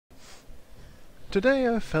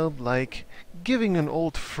Today I felt like giving an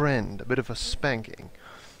old friend a bit of a spanking.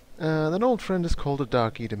 That old friend is called a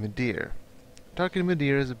Darkeater Midir. Darkeater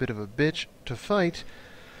Midir is a bit of a bitch to fight,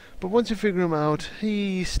 but once you figure him out,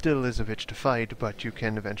 he still is a bitch to fight, but you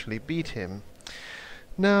can eventually beat him.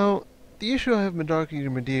 Now, the issue I have with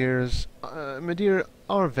Darkeater Midirs, Midir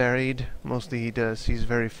are varied. Mostly he's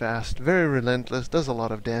very fast, very relentless, does a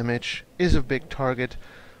lot of damage, is a big target,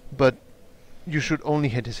 but you should only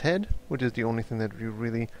hit his head, which is the only thing that you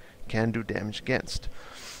really can do damage against.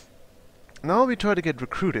 Now we try to get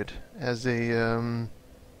recruited as a,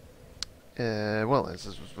 as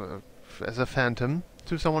a phantom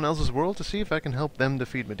to someone else's world to see if I can help them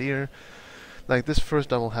defeat Midir. Like this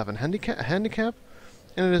first I will have a handicap,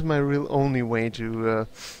 and it is my real only way to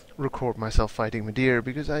record myself fighting Midir,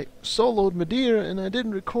 because I soloed Midir and I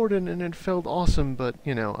didn't record it and it felt awesome, but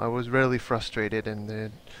you know, I was rarely frustrated and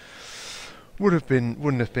it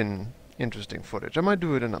wouldn't have been interesting footage. I might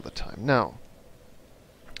do it another time. Now,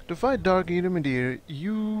 to fight Darkeater Midir,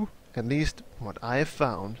 you, at least what I have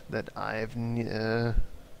found, that I've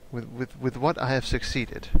with what I have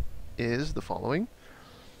succeeded, is the following.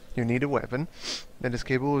 You need a weapon that is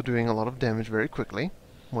capable of doing a lot of damage very quickly.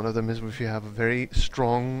 One of them is if you have a very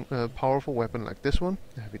strong, powerful weapon like this one,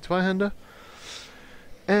 the heavy Zweihander.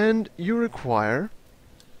 And you require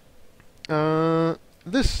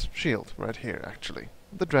this shield right here, actually.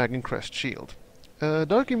 The Dragon Crest shield.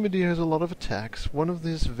 Darkeater Midir has a lot of attacks. One of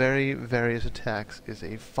these various attacks is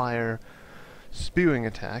a fire spewing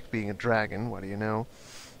attack, being a dragon, what do you know.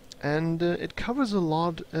 And it covers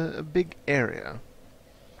a big area.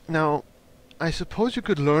 Now, I suppose you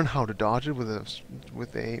could learn how to dodge it with a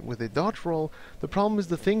dodge roll. The problem is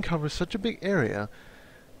the thing covers such a big area,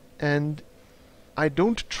 and I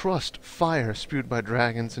don't trust fire spewed by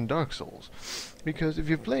dragons in Dark Souls, because if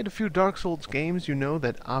you've played a few Dark Souls games, you know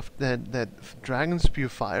that that dragons spew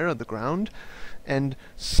fire at the ground, and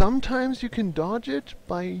sometimes you can dodge it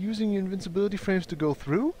by using your invincibility frames to go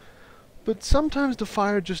through, but sometimes the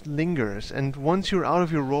fire just lingers, and once you're out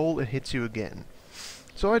of your roll, it hits you again.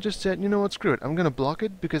 So I just said, you know what, screw it, I'm gonna block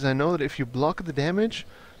it, because I know that if you block the damage,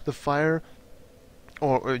 the fire,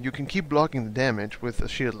 or you can keep blocking the damage with a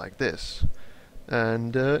shield like this.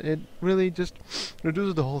 And it really just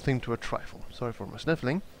reduces the whole thing to a trifle. Sorry for my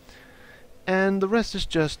sniffling. And the rest is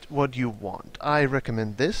just what you want. I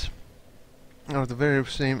recommend this, for the very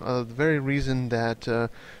reason that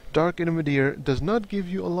Darkeater Midir does not give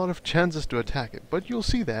you a lot of chances to attack it, but you'll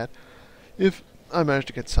see that if I manage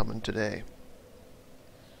to get summoned today.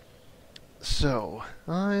 So,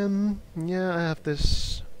 I have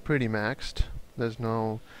this pretty maxed. There's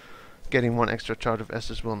no getting one extra charge of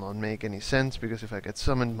Estus will not make any sense, because if I get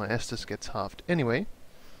summoned, my Estus gets halved anyway.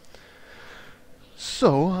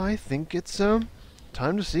 So, I think it's time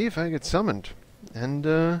to see if I get summoned. And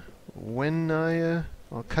when I'll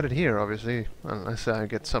cut it here, obviously, unless I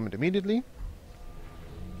get summoned immediately.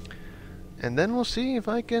 And then we'll see if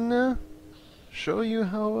I can show you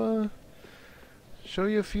a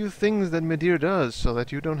few things that Midir does, so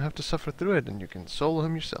that you don't have to suffer through it, and you can solo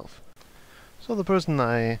him yourself. So the person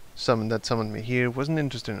I summoned me here wasn't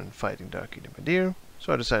interested in fighting Darkeater Midir,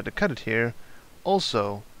 so I decided to cut it here.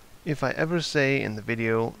 Also, if I ever say in the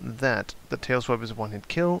video that the tail swipe is a one-hit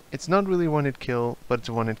kill, it's not really a one-hit kill, but it's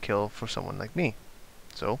a one-hit kill for someone like me.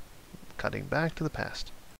 So, cutting back to the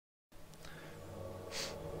past.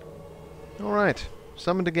 Alright,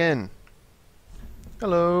 summoned again.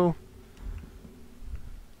 Hello.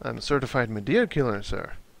 I'm a certified Midir killer,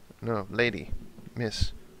 sir. No, lady.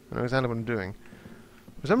 Miss. I know exactly what I'm doing.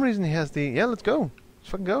 For some reason he has the... Yeah, let's go. Let's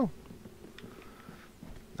fucking go.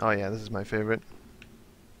 Oh yeah, this is my favorite.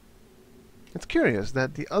 It's curious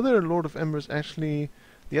that the other Lord of Embers actually...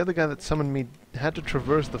 The other guy that summoned me had to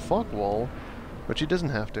traverse the fog wall, but she doesn't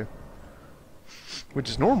have to. Which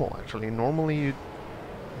is normal, actually. Normally you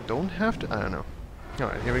don't have to... I don't know.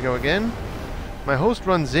 Alright, here we go again. My host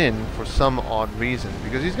runs in for some odd reason,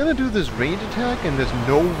 because he's gonna do this range attack, and there's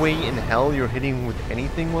no way in hell you're hitting him with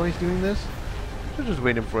anything while he's doing this. So just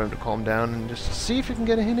waiting for him to calm down and just see if you can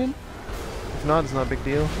get a hit in. If not, it's not a big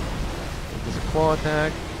deal. There's a claw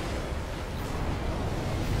attack.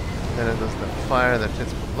 Then it does the fire that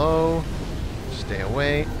hits below. Stay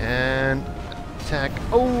away and attack.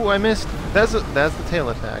 Oh, I missed. That's the tail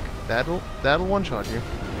attack. That'll one-shot you.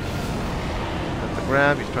 That's the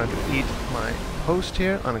grab. He's trying to eat my host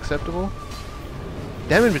here. Unacceptable.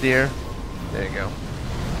 Damn it, Midir. There you go.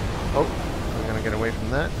 Oh, I'm gonna get away from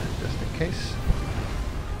that just in case.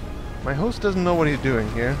 My host doesn't know what he's doing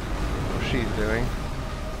here, or she's doing.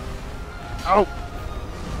 Oh!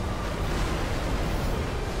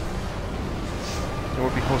 It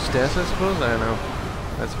would be hostess, I suppose? I don't know.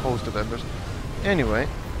 That's host of members. Anyway,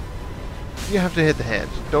 you have to hit the head.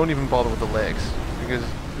 Don't even bother with the legs, because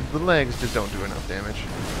the legs just don't do enough damage.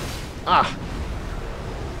 Ah!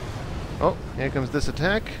 Oh, here comes this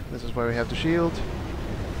attack. This is where we have to shield.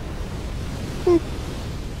 Boop.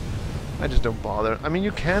 I just don't bother. I mean,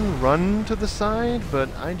 you can run to the side, but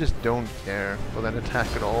I just don't care for that attack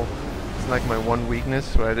at all. It's like my one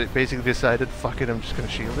weakness, where I basically decided, fuck it, I'm just gonna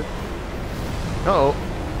shield it. Uh-oh.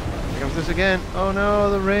 Here comes this again. Oh no,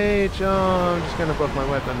 the rage! Oh, I'm just gonna buff my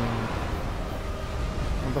weapon.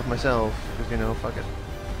 And buff myself, because, you know, fuck it.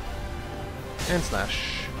 And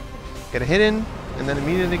slash. Get a hit in, and then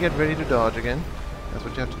immediately get ready to dodge again. That's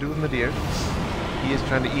what you have to do with Midir. He is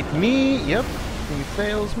trying to eat me, yep. He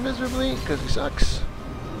fails miserably, because he sucks.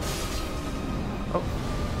 Oh.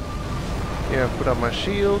 Here, put up my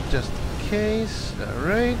shield, just in case.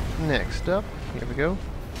 Alright, next up. Here we go.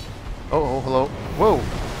 Oh, hello. Whoa!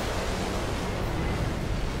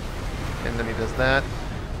 And then he does that.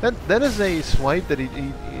 That is a swipe that he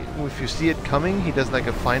if you see it coming, he does like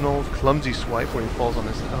a final clumsy swipe where he falls on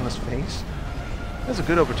his face. That's a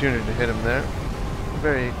good opportunity to hit him there.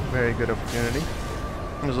 Very, very good opportunity.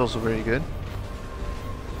 It was also very good.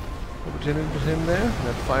 Opportunity to hit him there.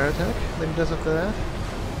 That fire attack that he does after that.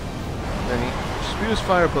 Then he spews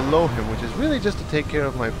fire below him, which is really just to take care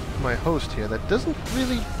of my host here. That doesn't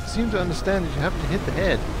really seem to understand that you have to hit the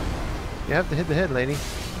head. You have to hit the head, lady.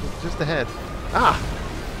 Just the head. Ah!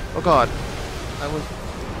 Oh god. I was...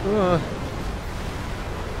 And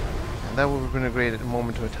that would have been a great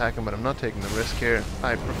moment to attack him, but I'm not taking the risk here.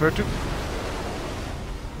 I prefer to...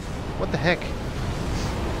 What the heck?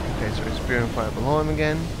 Okay, so he's spearing fire below him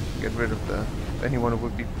again. Get rid of anyone who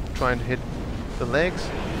would be trying to hit the legs.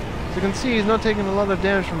 As you can see, he's not taking a lot of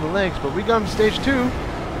damage from the legs, but we got him to stage 2.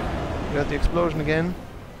 We got the explosion again.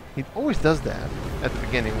 He always does that at the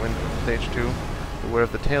beginning when stage 2. Beware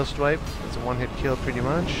of the tail stripe. It's a one-hit kill pretty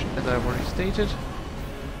much, as I've already stated.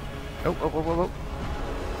 Oh.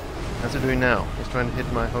 What's he doing now? He's trying to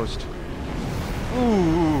hit my host.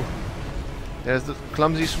 Ooh! There's the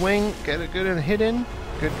clumsy swing. Get a good hit in.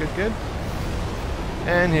 Good.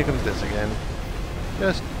 And here comes this again.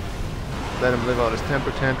 Just let him live out his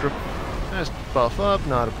temper tantrum. Just buff up,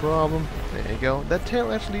 not a problem. There you go. That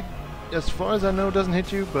tail actually, as far as I know, doesn't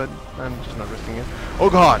hit you, but I'm just not risking it. Oh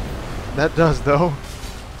god! That does, though.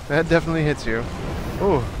 That definitely hits you.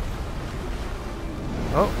 Ooh.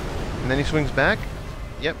 Oh. And then he swings back.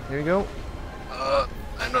 Yep, here we go.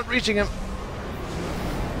 I'm not reaching him.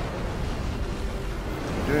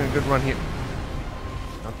 I'm doing a good run here.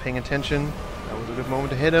 Not paying attention. That was a good moment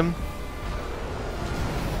to hit him.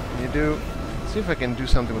 You do. Let's see if I can do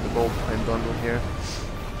something with the gold pine bundle here,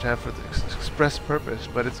 which I have for the express purpose,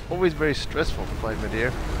 but it's always very stressful to fight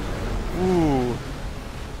Midir. Ooh.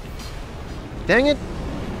 Dang it!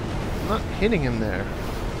 I'm not hitting him there.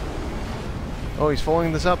 Oh, he's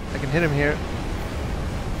following this up. I can hit him here.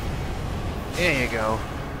 There you go.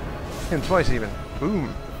 Hit him twice even.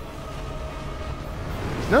 Boom.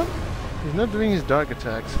 He's not doing his dark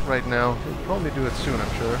attacks right now. He'll probably do it soon,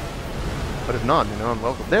 I'm sure. But if not, you know, I'm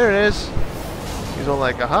welcome. There it is! He's all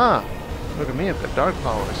like, aha! Look at me, I've got dark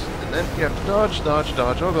powers. And then you have to dodge.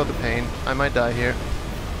 Oh god, the pain. I might die here.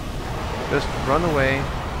 Just run away.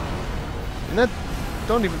 And that...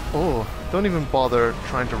 Don't even bother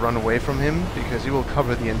trying to run away from him, because he will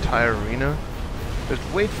cover the entire arena. Just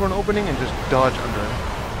wait for an opening and just dodge under him.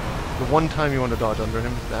 The one time you want to dodge under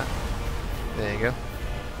him is that. There you go.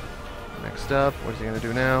 Next up, what's he going to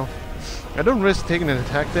do now? I don't risk taking an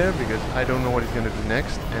attack there, because I don't know what he's going to do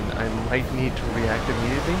next, and I might need to react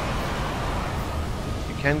immediately.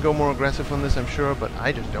 You can go more aggressive on this, I'm sure, but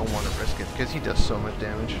I just don't want to risk it, because he does so much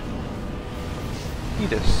damage. He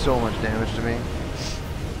does so much damage to me.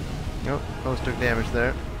 Nope, host took damage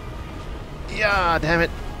there. Yeah, damn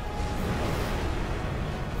it!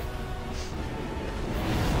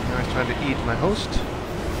 Now he's trying to eat my host.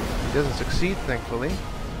 He doesn't succeed, thankfully.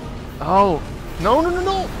 Oh! No!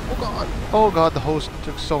 Oh god! Oh god, the host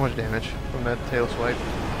took so much damage from that tail swipe.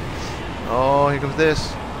 Oh, here comes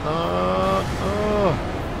this. Oh!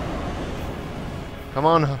 Come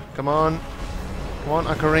on,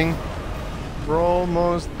 Akaring. We're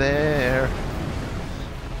almost there.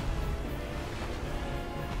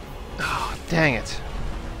 Oh, dang it.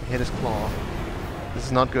 He hit his claw. This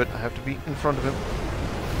is not good. I have to be in front of him.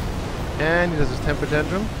 And he does his temper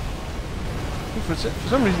tantrum. For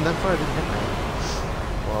some reason that fire didn't hit me.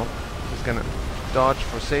 Well, just gonna dodge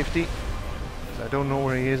for safety. I don't know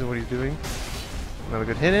where he is or what he's doing. Another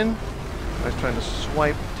good hit in. I was trying to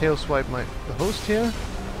tail swipe the host here.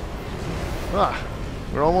 Ah,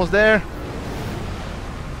 we're almost there.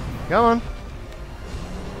 Come on.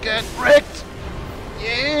 Get wrecked!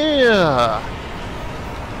 Yeah!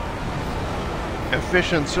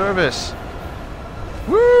 Efficient service.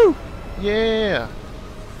 Woo! Yeah!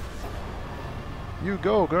 You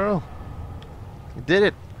go, girl. You did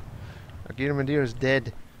it. Darkeater Midir is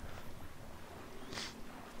dead.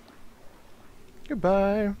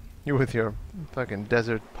 Goodbye. You with your fucking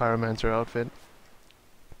desert pyromancer outfit.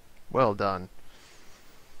 Well done.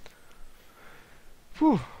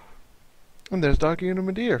 Whew. And there's Darkeater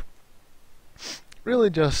Midir. Really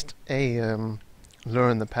just a,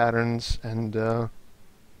 learn the patterns and, you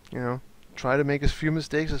know, try to make as few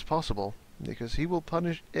mistakes as possible. Because he will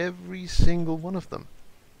punish every single one of them.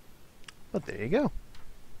 But there you go.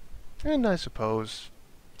 And I suppose...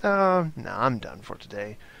 nah, I'm done for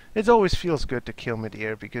today. It always feels good to kill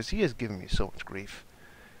Midir because he has given me so much grief.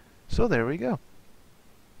 So there we go.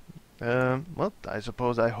 Well, I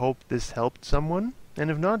suppose I hope this helped someone.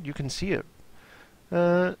 And if not, you can see it.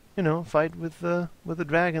 You know, fight with a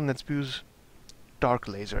dragon that spews dark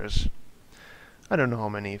lasers. I don't know how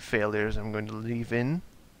many failures I'm going to leave in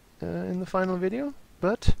the final video,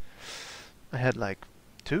 but I had like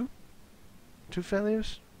two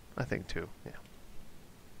failures? I think 2, yeah.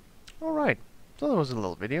 Alright, so that was a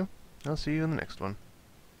little video. I'll see you in the next one.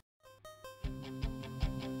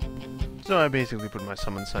 So I basically put my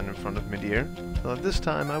summon sign in front of Midir, so this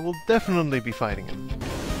time I will definitely be fighting him.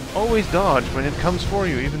 Always dodge when it comes for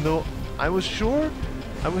you, even though I was sure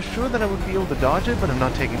that I would be able to dodge it, but I'm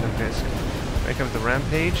not taking the risk. Here comes the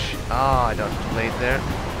rampage. Ah, I dodged too late there.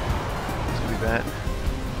 This could be bad.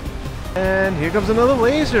 And here comes another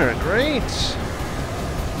laser. Great!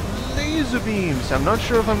 Laser beams. I'm not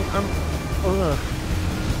sure if I'm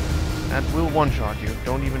that will one-shot you.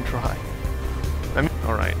 Don't even try. I mean,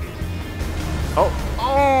 all right.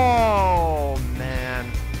 Oh,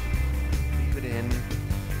 man. Leave it in.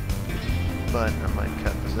 But I might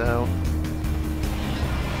cut this out.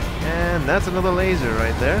 And that's another laser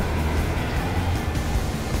right there.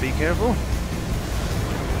 Be careful.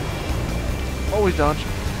 Always dodge,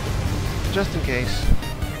 just in case.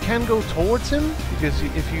 You can go towards him because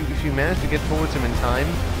if you manage to get towards him in time,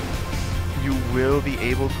 you will be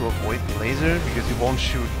able to avoid the laser because he won't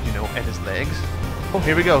shoot, you know, at his legs. Oh,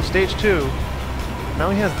 here we go, stage 2. Now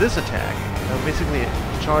he has this attack. Now basically it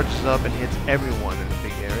charges up and hits everyone in the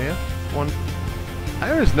big area.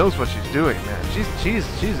 Iris knows what she's doing, man.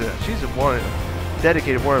 She's a warrior,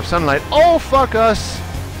 dedicated warrior of sunlight. Oh, fuck us!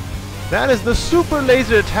 That is the super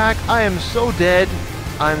laser attack. I am so dead.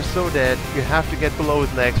 I'm so dead. You have to get below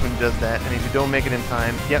his legs when he does that, and if you don't make it in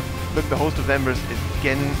time, yep. Look, the host of Embers is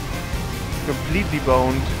getting completely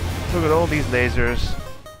boned. Look at all these lasers.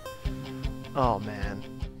 Oh man.